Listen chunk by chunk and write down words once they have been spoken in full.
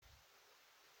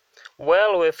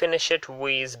Well, we finish it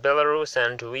with Belarus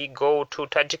and we go to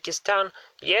Tajikistan.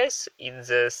 Yes, it's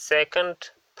the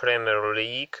second Premier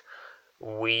League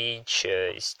which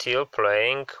is still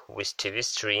playing with TV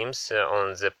streams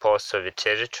on the post-Soviet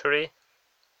territory.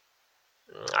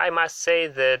 I must say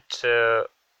that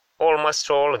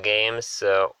almost all games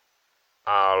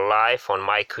are live on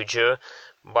MyKujo,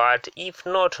 but if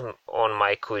not on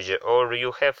MyKujo or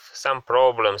you have some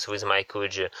problems with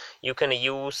MyKujo, you can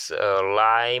use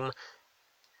Lime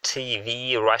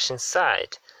TV Russian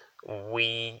site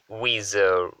with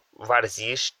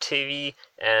Varzish TV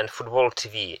and Football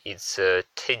TV. It's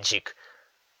Tajik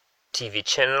TV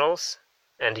channels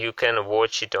and you can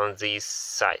watch it on this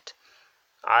site.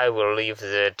 I will leave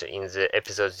that in the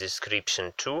episode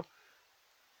description too,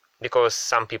 because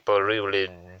some people really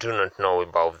do not know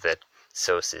about that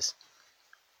sources.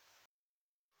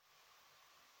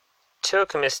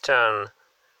 Turkmenistan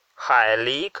High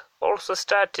League also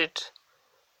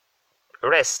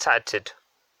restarted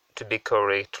to be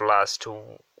correct last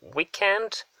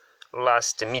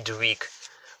midweek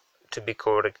to be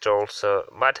correct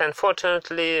also, but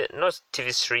unfortunately no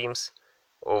TV streams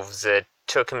of the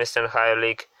Turkmenistan High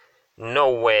League,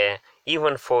 nowhere,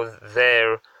 even for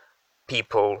their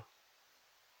people.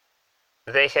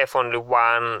 They have only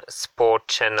one sport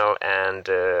channel, and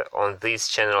on this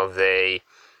channel they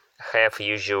have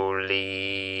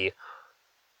usually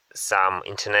some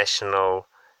international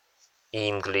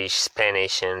English,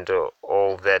 Spanish and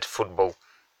all that football.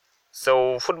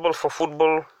 So football for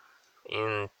football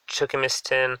in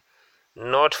Turkmenistan,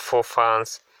 not for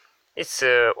fans. It's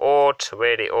odd,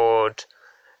 very odd.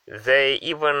 They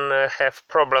even have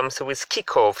problems with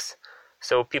kickoffs,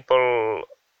 so people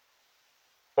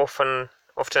often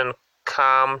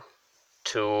come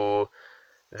to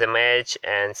the match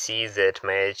and see that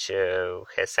match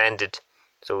has ended.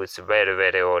 So it's very,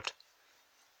 very odd.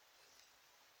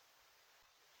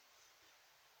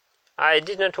 I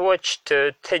did not watch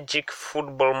the Tajik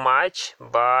football match,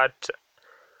 but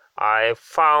I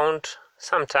found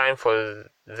some time for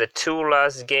the two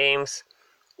last games.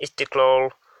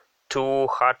 Istiklal 2,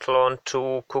 Hatlon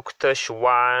 2, Kuktash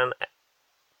 1,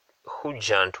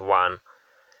 Hujant 1.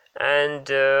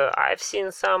 And I've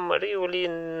seen some really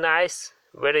nice,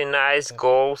 very nice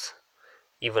goals,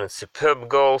 even superb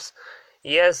goals.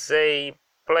 Yes, they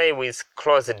play with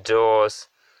closed doors,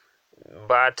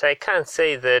 but I can't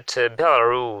say that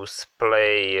Belarus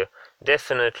play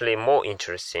definitely more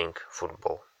interesting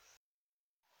football.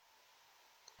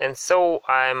 And so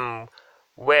I'm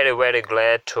very, very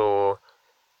glad to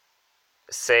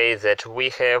say that we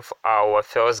have our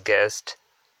first guest,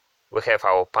 we have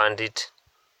our pundit,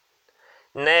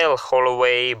 Neil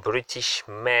Holloway, British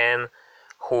man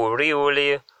who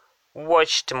really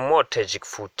watched more Tajik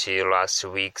footy last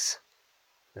weeks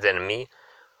than me.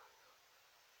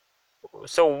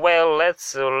 So well,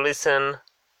 let's listen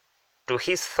to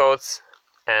his thoughts,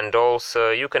 and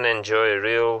also you can enjoy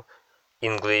real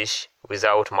English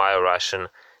without my Russian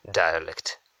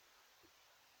dialect.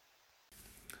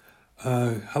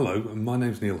 Hello, my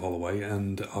name's Neil Holloway,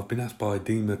 and I've been asked by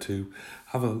Dima to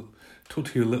talk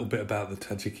to you a little bit about the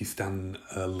Tajikistan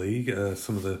League,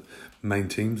 some of the main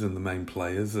teams and the main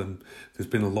players. There's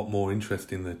been a lot more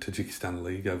interest in the Tajikistan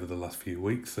League over the last few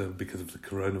weeks because of the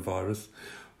coronavirus.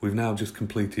 We've now just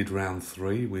completed round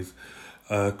 3 with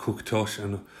Kuktosh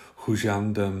and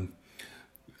Hujand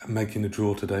making a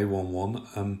draw today,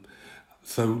 1-1.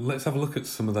 So let's have a look at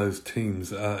some of those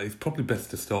teams. It's probably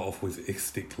best to start off with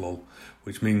Istiklal,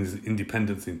 which means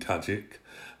independence in Tajik.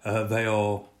 They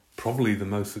are probably the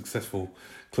most successful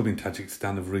club in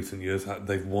Tajikistan of recent years.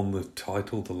 They've won the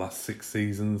title the last 6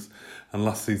 seasons, and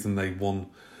last season they won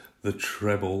the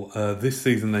treble. This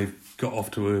season they've got off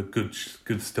to a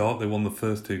good start. They won the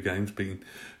first 2 games, beating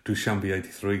Dushanbe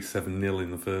 83 7-0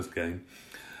 in the first game.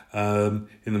 In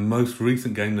the most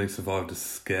recent game, they survived a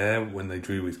scare when they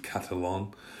drew with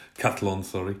Catalan,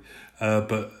 and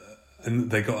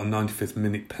they got a 95th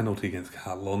minute penalty against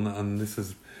Catalan, and this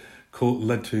has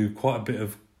led to quite a bit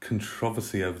of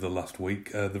controversy over the last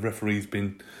week. The referee's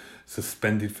been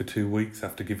suspended for 2 weeks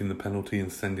after giving the penalty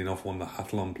and sending off one of the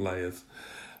Catalan players.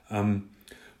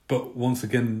 But once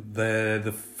again, they're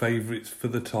the favourites for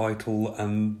the title,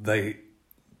 and they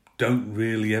don't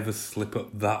really ever slip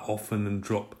up that often and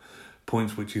drop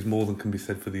points, which is more than can be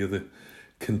said for the other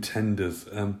contenders.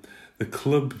 The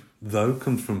club, though,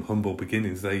 comes from humble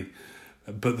beginnings.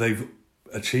 But they've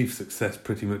achieved success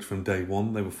pretty much from day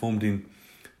one. They were formed in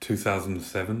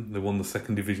 2007. They won the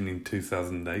second division in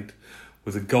 2008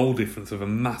 with a goal difference of a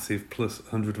massive plus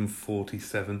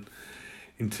 147.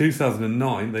 In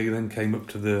 2009, they then came up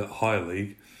to the higher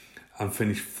league and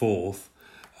finished 4th.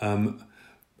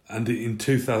 And in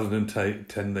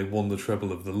 2010, they won the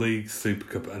treble of the league, Super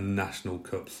Cup and National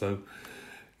Cup. So,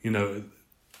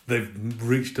 they've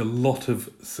reached a lot of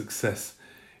success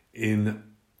in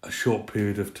a short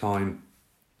period of time.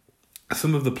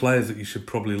 Some of the players that you should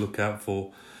probably look out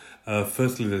for,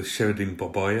 firstly, there's Sheridan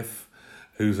Babayev,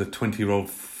 who's a 20-year-old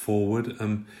forward.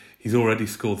 He's already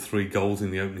scored 3 goals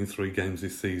in the opening 3 games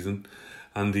this season,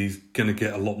 and he's going to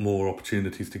get a lot more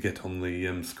opportunities to get on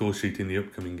the score sheet in the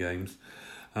upcoming games.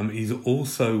 He's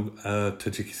also a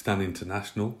Tajikistan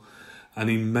international, and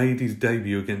he made his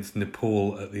debut against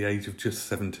Nepal at the age of just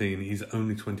 17. He's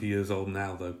only 20 years old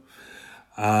now, though.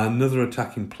 Another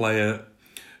attacking player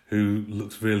who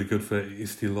looks really good for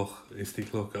Istiklal.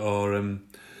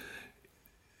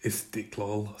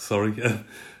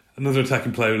 Another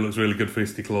attacking player who looks really good for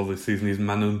Istiklal this season is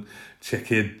Manun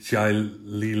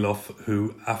Chekirjaililov,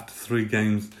 who after 3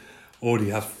 games already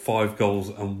has 5 goals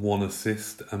and 1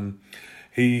 assist.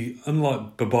 He,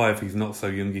 unlike Babayev, he's not so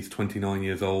young. He's 29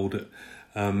 years old.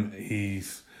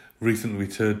 He's recently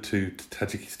returned to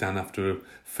Tajikistan after a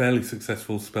fairly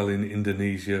successful spell in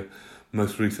Indonesia,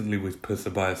 most recently with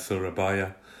Persebaya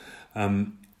Surabaya.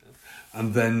 And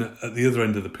then at the other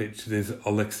end of the pitch, there's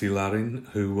Alexei Larin,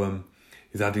 who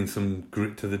is adding some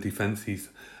grit to the defence. He's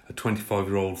a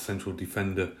 25-year-old central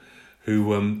defender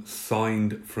who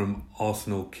signed from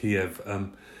Arsenal Kiev.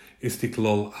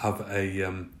 Istiklal have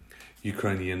a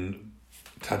Ukrainian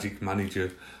Tajik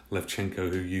manager, Levchenko,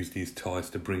 who used his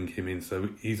ties to bring him in. So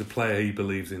he's a player he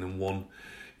believes in, and one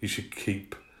you should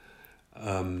keep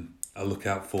a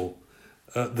lookout for.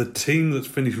 The team that's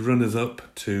finished runners-up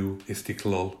to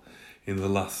Istiklal in the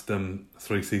last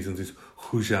 3 seasons is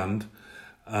Khujand.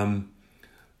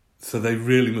 So they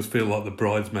really must feel like the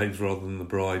bridesmaids rather than the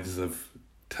brides of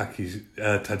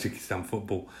Tajikistan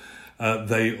football.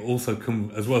 They also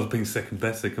come, as well as being second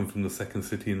best, they come from the second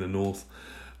city in the north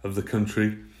of the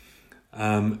country.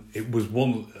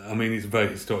 It's a very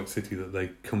historic city that they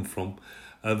come from.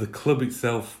 The club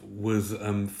itself was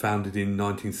founded in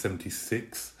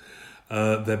 1976.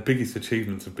 Their biggest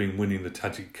achievements have been winning the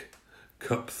Tajik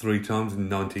Cup 3 times in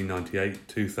 1998,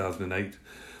 2008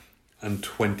 and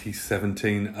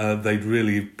 2017. They'd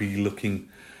really be looking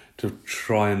to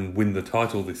try and win the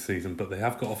title this season, but they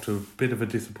have got off to a bit of a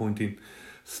disappointing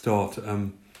start.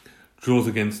 Draws,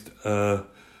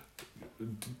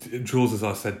 as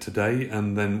I said, today,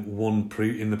 and then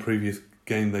in the previous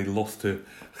game they lost to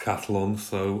Khatlon,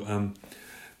 so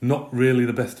not really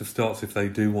the best of starts if they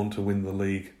do want to win the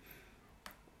league.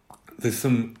 There's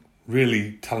some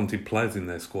really talented players in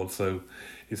their squad, so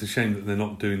it's a shame that they're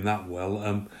not doing that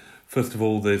well. First of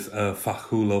all, there's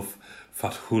Fathulayev.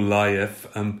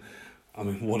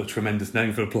 What a tremendous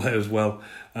name for a player as well.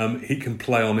 He can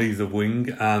play on either wing,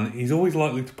 and he's always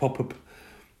likely to pop up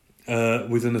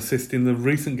with an assist. In the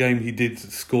recent game, he did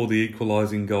score the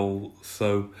equalising goal,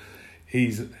 so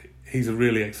he's a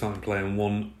really exciting player and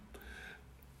one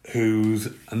who's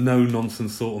a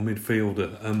no-nonsense sort of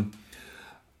midfielder.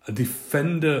 A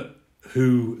defender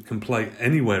who can play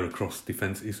anywhere across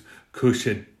defence is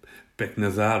Khurshid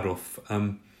Beknazarov.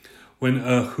 When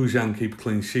Khujand keep a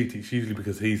clean sheet, it's usually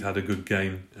because he's had a good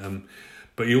game.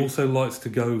 But he also likes to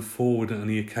go forward, and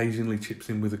he occasionally chips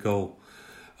in with a goal.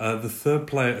 The third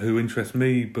player who interests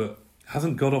me, but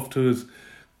hasn't got off to as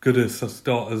good a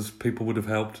start as people would have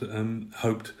hoped,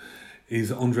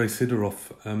 is Andrei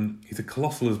Sidorov. He's a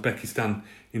colossal Uzbekistan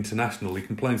international. He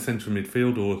can play in central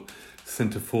midfield or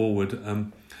centre forward.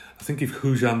 I think if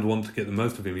Khujand want to get the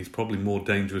most of him, he's probably more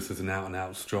dangerous as an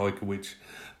out-and-out striker, which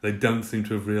they don't seem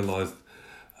to have realised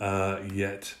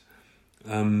yet.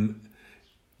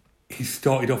 He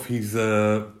started off his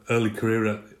early career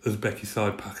at Uzbeki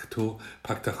side Pakhtakor,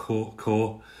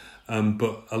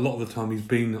 but a lot of the time he's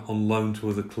been on loan to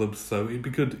other clubs, so it'd be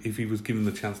good if he was given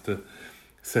the chance to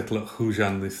settle at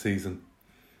Khujand this season.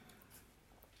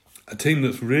 A team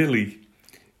that's really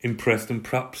impressed and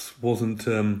perhaps wasn't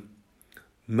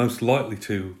most likely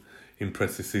to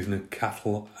impress this season are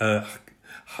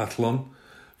Khatlon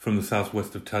from the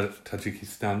southwest of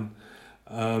Tajikistan.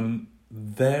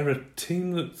 They're a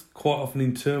team that's quite often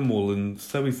in turmoil, and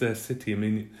so is their city. I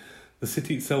mean, the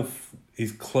city itself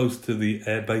is close to the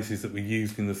air bases that were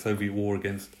used in the Soviet war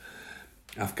against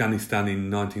Afghanistan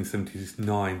in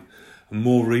 1979, and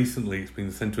more recently it's been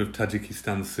the centre of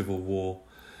Tajikistan's civil war.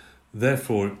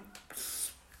 Therefore, it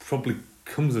probably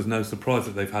comes as no surprise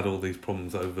that they've had all these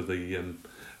problems over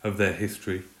of their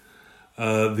history.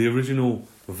 The original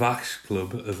Vakhsh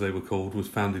club, as they were called, was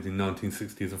founded in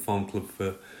 1960 as a farm club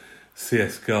for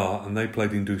CSKA, and they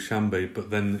played in Dushanbe, but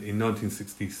then in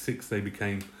 1966 they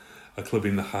became a club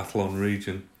in the Khatlon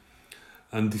region.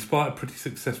 And despite a pretty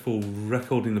successful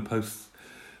record in the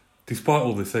despite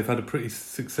all this, they've had a pretty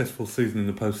successful season in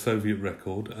the post-Soviet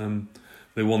record.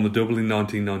 They won the double in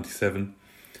 1997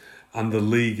 and the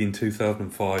league in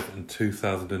 2005 and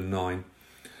 2009.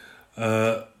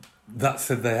 That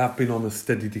said, they have been on a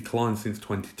steady decline since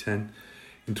 2010.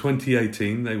 In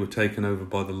 2018, they were taken over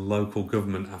by the local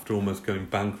government after almost going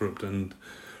bankrupt, and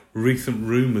recent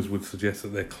rumours would suggest that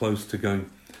they're close to going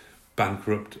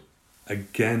bankrupt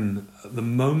again. At the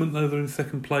moment, though, they're in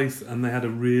second place, and they had a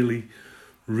really,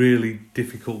 really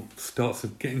difficult start. So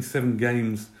getting 7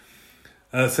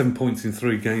 points in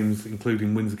 3 games,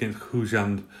 including wins against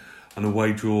Khujand and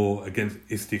away draw against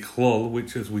Istiklal,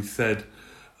 which, as we said,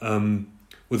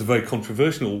 was a very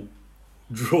controversial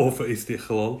draw for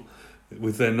Istiklal,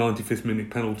 with their 95th minute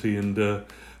penalty and the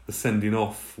sending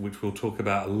off, which we'll talk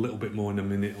about a little bit more in a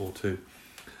minute or two.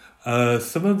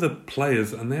 Some of the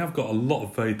players, and they have got a lot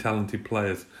of very talented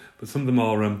players, but some of them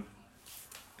are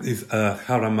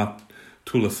Haramatullah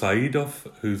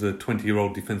Saidov, who's a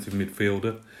 20-year-old defensive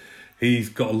midfielder. He's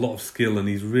got a lot of skill, and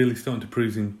he's really starting to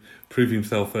prove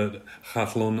himself at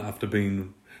Khatlon after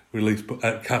being released by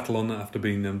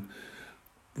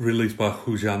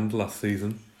Khujand last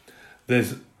season.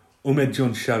 There's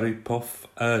Umedjon Sharipov.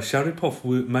 Sharipov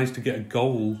managed to get a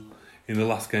goal in the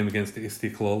last game against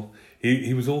Istiklal.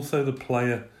 He was also the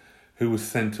player who was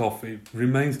sent off. It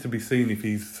remains to be seen if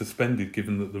he's suspended,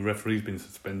 given that the referee's been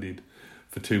suspended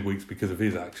for 2 weeks because of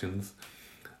his actions.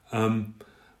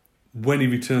 When he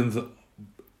returns,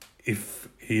 if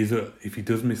he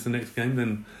does miss the next game,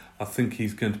 then I think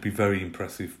he's going to be a very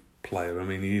impressive player. I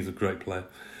mean, he is a great player.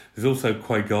 There's also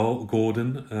Quay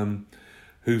Gordon,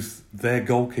 who's their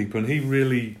goalkeeper, and he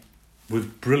really was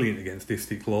brilliant against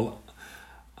Istiklal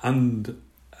and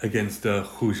against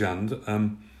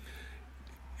Khujand.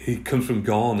 He comes from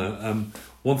Ghana.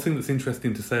 One thing that's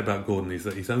interesting to say about Gordon is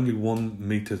that he's only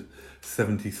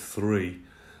 1.73 m,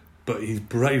 but his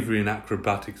bravery and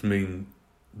acrobatics mean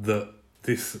that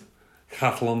this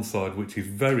Khatlon side, which is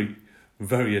very,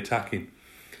 very attacking,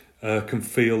 can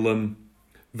feel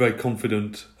very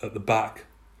confident at the back,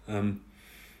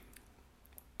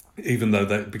 even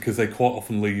though because they quite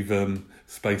often leave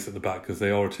space at the back, because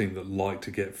they are a team that like to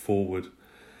get forward.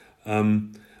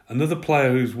 Another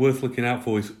player who's worth looking out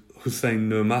for is Hussein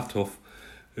Nurmatov,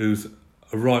 who's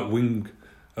a right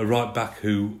back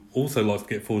who also likes to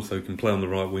get forward, so he can play on the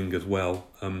right wing as well.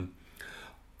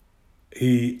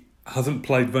 He hasn't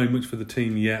played very much for the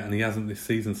team yet, and he hasn't this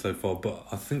season so far, but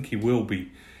I think he will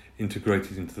be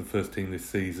integrated into the first team this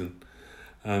season.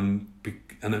 And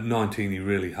at 19, he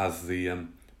really has the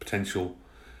potential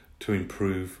to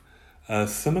improve.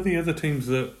 Some of the other teams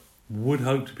that would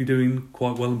hope to be doing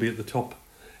quite well and be at the top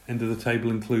end of the table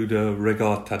include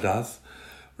Regar Tadaz.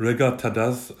 Regar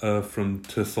Tadaz from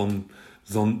Tursun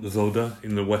Zoda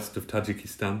in the west of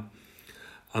Tajikistan.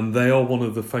 And they are one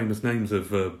of the famous names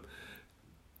of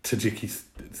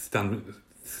Tajikistani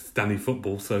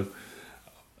football. So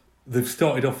they've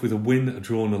started off with a win, a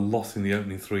draw and a loss in the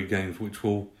opening 3 games, which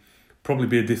will probably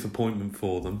be a disappointment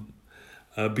for them.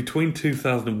 Between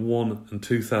 2001 and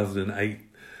 2008,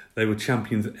 they were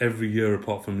champions every year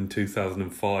apart from in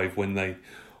 2005, when they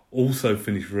also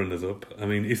finished runners-up. I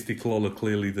mean, Istiklal are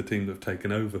clearly the team that have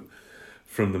taken over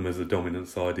from them as a dominant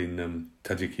side in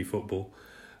Tajiki football.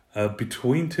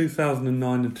 Between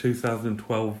 2009 and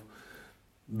 2012,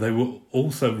 they were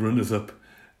also runners-up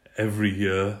every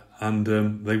year, and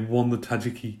they won the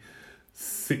Tajiki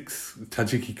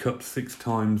Cup 6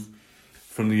 times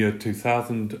from the year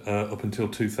 2000 up until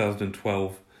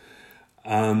 2012.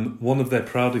 One of their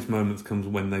proudest moments comes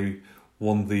when they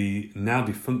won the now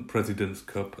defunct President's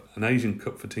Cup, an Asian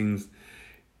cup for teams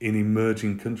in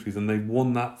emerging countries, and they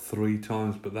won that 3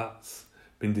 times, but that's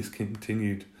been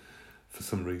discontinued for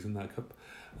some reason, that cup.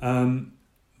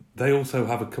 They also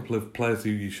have a couple of players who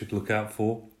you should look out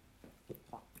for.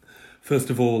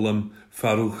 First of all,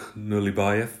 Farukh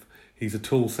Nurlibayev. He's a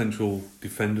tall central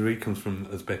defender. He comes from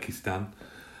Uzbekistan,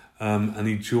 and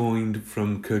he joined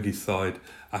from Kyrgyz side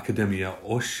Akademia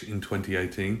Osh in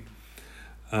 2018.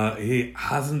 He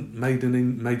hasn't made any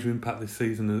major impact this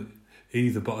season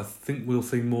either, but I think we'll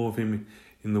see more of him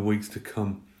in the weeks to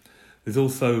come. There's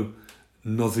also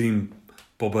Nozim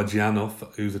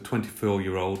Bobajanov, who's a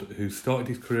 24-year-old who started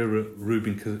his career at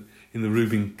in the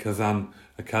Rubin Kazan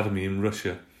Academy in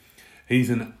Russia. He's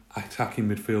an attacking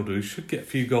midfielder who should get a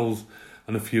few goals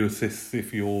and a few assists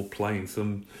if you're playing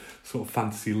some sort of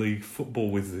fantasy league football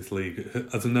with this league,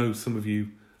 as I know some of you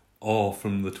are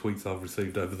from the tweets I've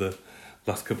received over the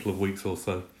last couple of weeks or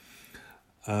so.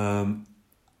 A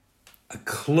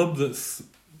club that's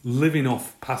living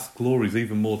off past glories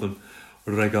even more than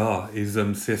Rega is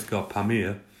CSKA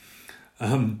Pamir.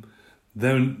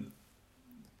 Then,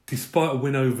 despite a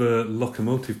win over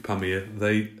Lokomotiv Pamir,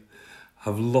 they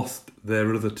have lost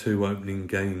their other two opening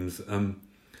games.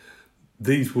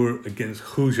 These were against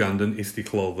Khujand and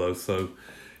Istiklal, though, so,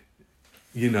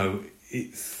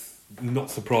 it's not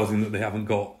surprising that they haven't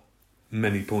got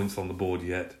many points on the board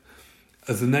yet.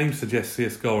 As the name suggests,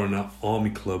 CSKA are an army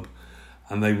club,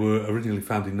 and they were originally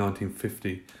founded in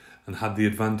 1950 and had the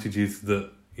advantages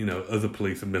that, other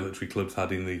police and military clubs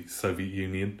had in the Soviet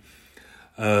Union.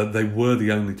 They were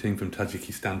the only team from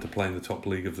Tajikistan to play in the top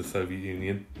league of the Soviet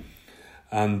Union.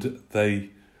 And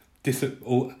they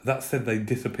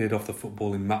disappeared off the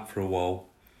footballing map for a while,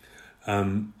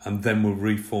 and then were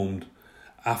reformed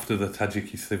after the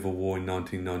Tajiki Civil War in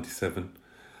 1997.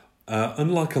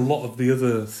 Unlike a lot of the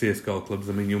other CSKA clubs,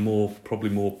 you're probably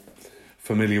more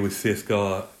familiar with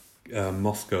CSKA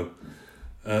Moscow.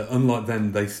 Unlike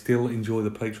them, they still enjoy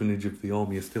the patronage of the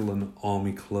army, are still an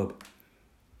army club.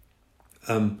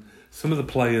 Some of the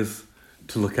players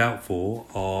to look out for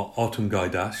are Artem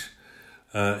Gaidash.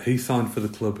 He signed for the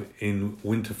club in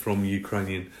winter from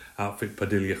Ukrainian outfit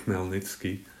Podilya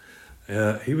Khmelnytsky.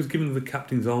 He was given the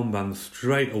captain's armband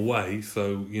straight away,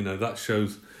 so that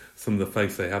shows some of the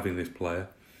faith they have in this player.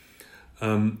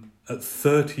 At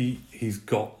 30, he's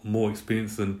got more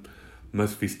experience than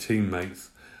most of his teammates,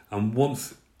 and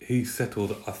once he's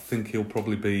settled, I think he'll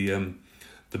probably be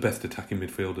the best attacking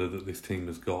midfielder that this team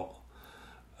has got.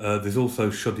 There's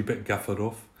also Shodibek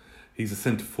Gafarov. He's a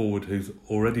centre-forward who's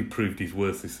already proved his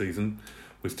worth this season,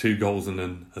 with 2 goals and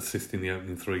an assist in the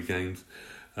opening 3 games.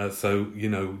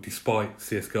 Despite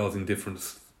CSKA's indifferent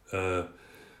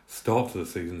start to the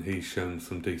season, he's shown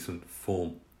some decent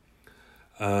form.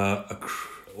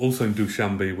 Also in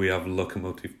Dushanbe, we have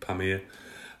Lokomotiv Pamir,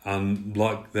 and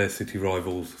like their city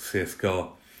rivals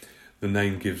CSKA, the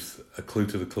name gives a clue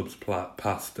to the club's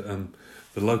past. The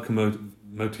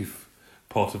Lokomotiv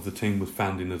part of the team was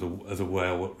founded as a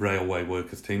railway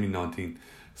workers team in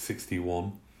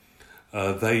 1961.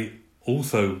 They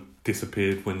also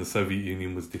disappeared when the Soviet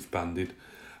Union was disbanded.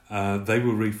 They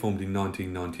were reformed in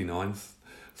 1999,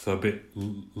 so a bit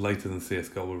later than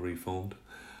CSKA were reformed.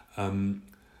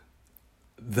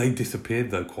 They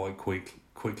disappeared though quite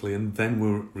quickly, and then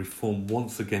were reformed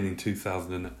once again in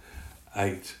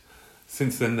 2008.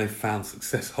 Since then, they found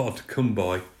success hard to come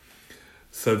by.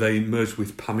 So they merged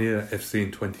with Pamir FC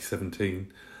in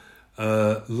 2017.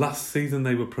 Last season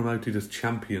they were promoted as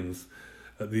champions,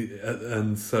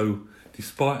 and so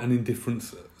despite an indifferent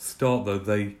start, though,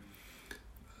 they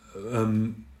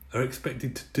are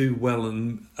expected to do well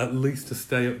and at least to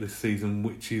stay up this season,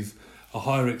 which is a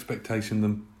higher expectation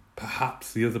than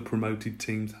perhaps the other promoted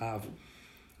teams have.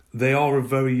 They are a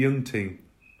very young team,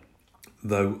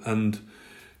 though, and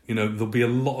there'll be a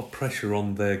lot of pressure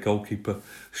on their goalkeeper,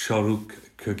 Sharuk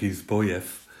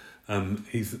Kyrgyzboyev.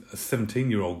 He's a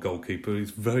 17-year-old goalkeeper.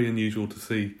 It's very unusual to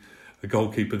see a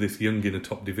goalkeeper this young in a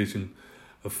top division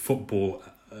of football,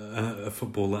 a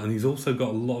footballer, and he's also got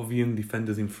a lot of young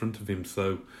defenders in front of him.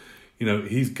 So,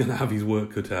 he's going to have his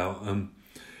work cut out.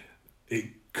 It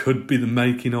could be the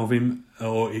making of him,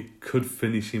 or it could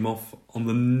finish him off. On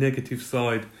the negative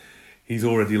side, he's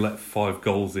already let 5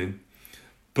 goals in,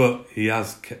 but he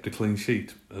has kept a clean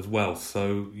sheet as well.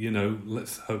 So,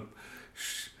 let's hope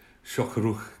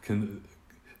Shokaruk can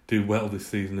do well this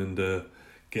season and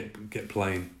get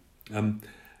playing.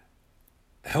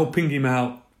 Helping him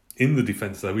out in the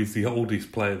defence, though, is the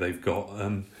oldest player they've got,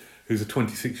 who's a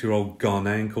 26-year-old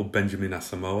Ghanaian called Benjamin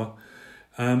Asamoah.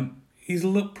 He's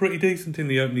looked pretty decent in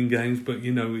the opening games, but,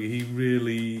 he's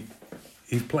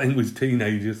playing with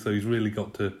teenagers, so he's really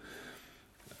got to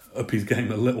up his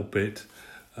game a little bit.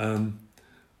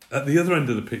 At the other end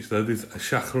of the pitch, though, there's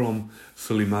Shahram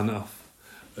Suleimanov,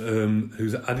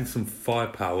 who's added some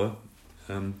firepower.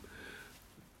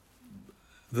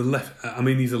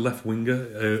 He's a left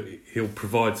winger. He'll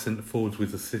provide centre forwards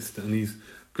with assists, and he's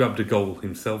grabbed a goal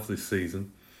himself this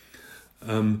season.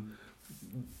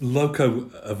 Loco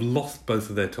have lost both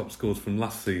of their top scorers from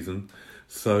last season,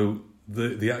 so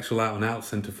the actual out and out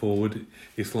centre forward,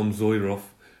 Islam Zoirov,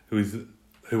 who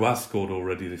has scored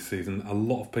already this season, a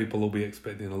lot of people will be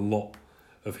expecting a lot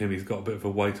of him. He's got a bit of a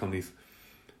weight on his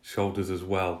shoulders as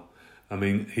well.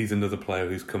 He's another player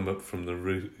who's come up from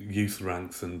the youth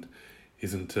ranks and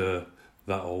isn't that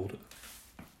old.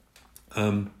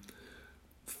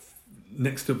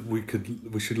 Next up,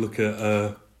 we should look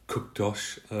at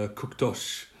Kuktosh.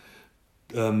 Kuktosh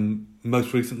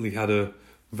most recently had a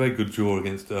very good draw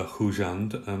against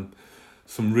Khujand.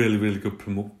 Some really, really good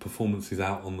performances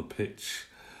out on the pitch.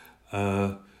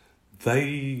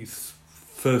 They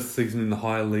first season in the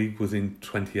higher league was in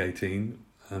 2018.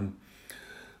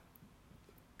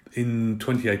 In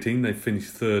 2018 they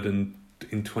finished third, and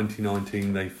in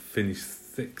 2019 they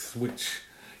finished sixth, which,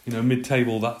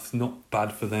 mid-table, that's not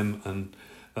bad for them, and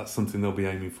that's something they'll be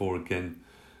aiming for again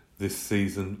this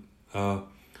season.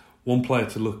 One player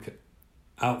to look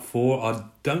out for, I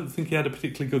don't think he had a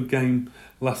particularly good game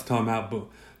last time out, but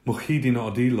Muhyiddin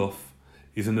Adilov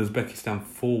is an Uzbekistan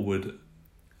forward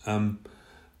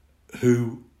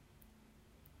who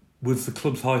was the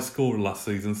club's high scorer last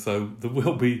season, so there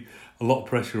will be a lot of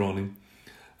pressure on him.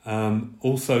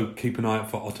 Also, keep an eye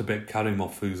out for Otabek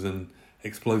Karimov, who's an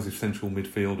explosive central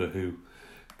midfielder who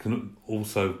can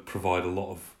also provide a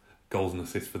lot of goals and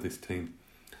assists for this team.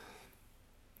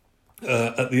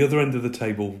 At the other end of the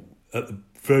table, at the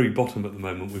very bottom at the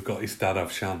moment, we've got Istad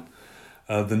Avshan.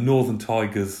 The Northern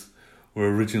Tigers were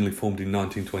originally formed in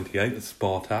 1928 as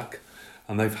Spartak,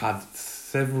 and they've had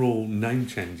several name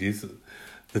changes.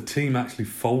 The team actually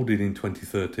folded in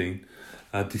 2013,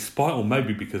 despite, or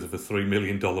maybe because of a $3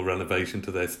 million renovation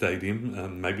to their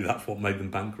stadium. Maybe that's what made them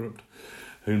bankrupt.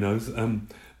 Who knows?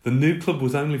 The new club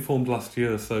was only formed last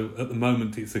year, so at the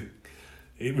moment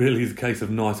it really is a case of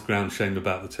nice ground, shame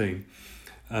about the team.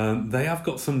 They have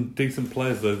got some decent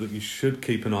players, though, that you should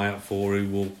keep an eye out for, who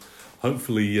will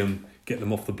hopefully get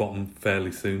them off the bottom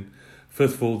fairly soon.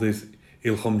 First of all, there's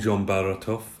Ilhom John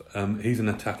Baratov. He's an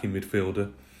attacking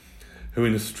midfielder who,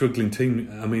 in a struggling team,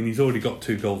 he's already got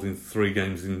 2 goals in 3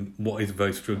 games in what is a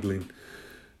very struggling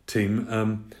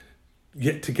team.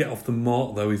 Yet to get off the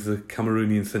mark, though, is the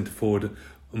Cameroonian centre-forward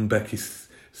Mbeki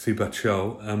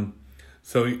Sibachau.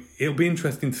 So it'll be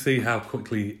interesting to see how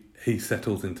quickly he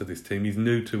settles into this team. He's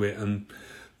new to it, and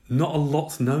not a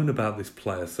lot's known about this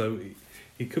player, so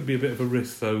he could be a bit of a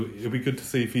risk. So it'll be good to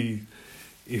see if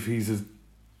he's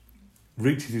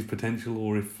reaches his potential,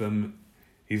 or if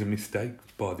he's a mistake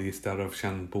by the Istad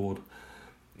Avshan board.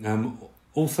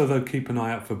 Also, though, keep an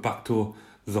eye out for Bakhtor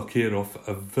Zakirov,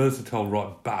 a versatile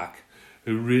right back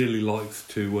who really likes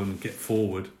to get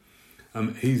forward.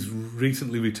 He's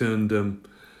recently returned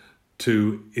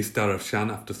to Istad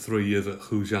Avshan after 3 years at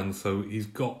Khujan, so he's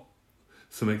got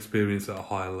some experience at a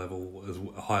higher level, as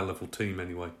a higher level team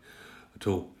anyway, at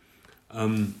all.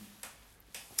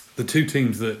 The 2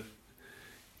 teams that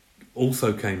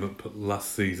also came up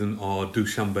last season are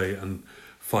Dushanbe and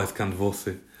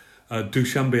Faizkandvosi.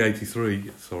 Dushanbe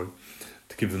 83,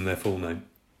 to give them their full name,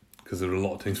 because there are a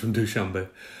lot of teams from Dushanbe.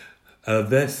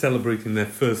 They're celebrating their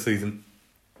first season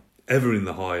ever in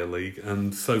the higher league,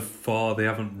 and so far they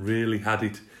haven't really had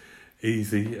it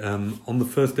easy. On the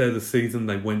first day of the season,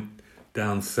 they went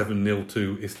down 7-0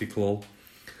 to Istiklal.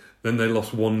 Then they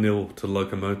lost 1-0 to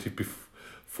Lokomotiv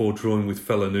before drawing with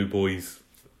fellow new boys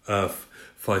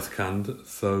Faizkand.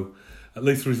 So at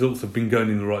least the results have been going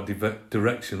in the right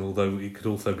direction, although it could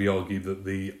also be argued that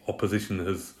the opposition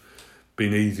has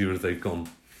been easier as they've gone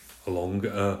along.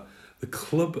 The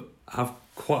club have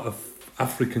quite an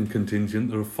African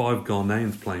contingent. There are 5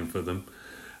 Ghanaians playing for them,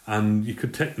 and you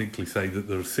could technically say that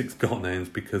there are 6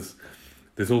 Ghanaians, because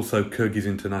there's also Kyrgyz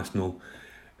international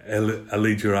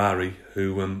Ali Jarari,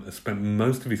 who has spent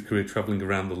most of his career travelling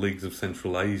around the leagues of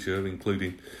Central Asia,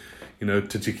 including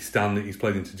Tajikistan. He's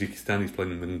played in Tajikistan, he's played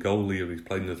in Mongolia, he's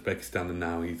played in Uzbekistan, and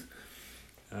now he's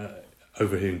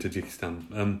over here in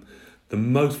Tajikistan. The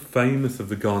most famous of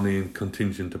the Ghanaian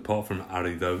contingent, apart from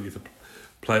Ari, though, is a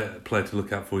player to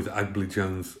look out for, is Agbly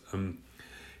Jones.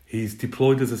 He's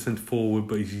deployed as a centre-forward,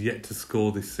 but he's yet to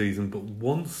score this season. But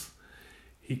once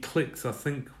he clicks, I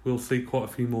think we'll see quite a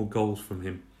few more goals from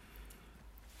him.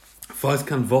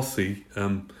 Faizkandvosi,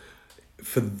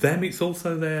 for them, it's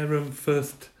also their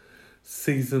first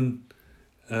season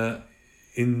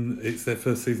it's their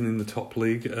first season in the top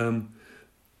league.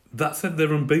 That said,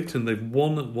 they're unbeaten. They've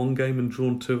won 1 game and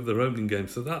drawn 2 of their opening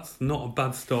games, so that's not a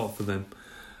bad start for them.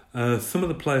 Some of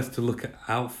the players to look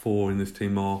out for in this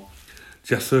team are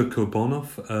Jasur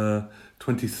Kurbonov,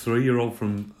 23-year-old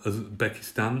from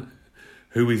Uzbekistan,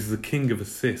 who is the king of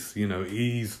assists.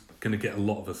 He's going to get a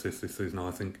lot of assists this season,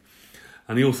 I think.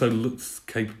 And he also looks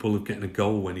capable of getting a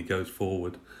goal when he goes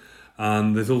forward.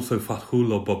 And there's also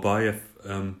Fathullah Babayev,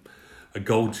 a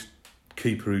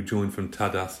goalkeeper who joined from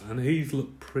Tadas, and he's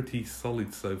looked pretty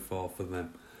solid so far for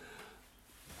them.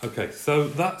 Okay, so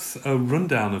that's a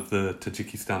rundown of the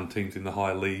Tajikistan teams in the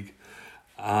higher league,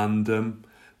 and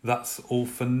that's all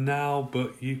for now,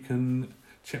 but you can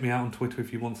check me out on Twitter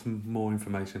if you want some more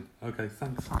information. Okay,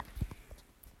 thanks.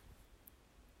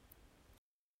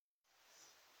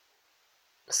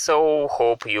 So,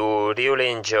 hope you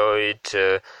really enjoyed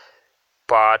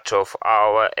part of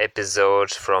our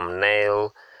episode from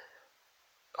Neil.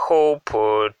 Hope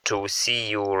to see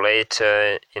you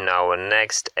later in our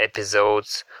next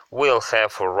episodes. We'll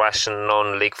have Russian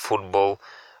non-league football,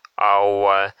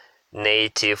 our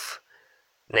native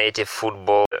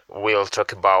football. We'll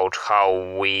talk about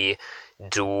how we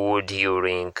do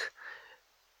during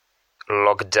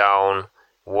lockdown,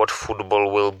 what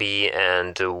football will be,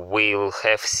 and we'll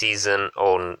have season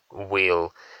or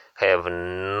we'll have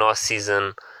no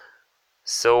season.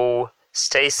 So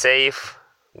stay safe.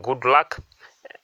 Good luck.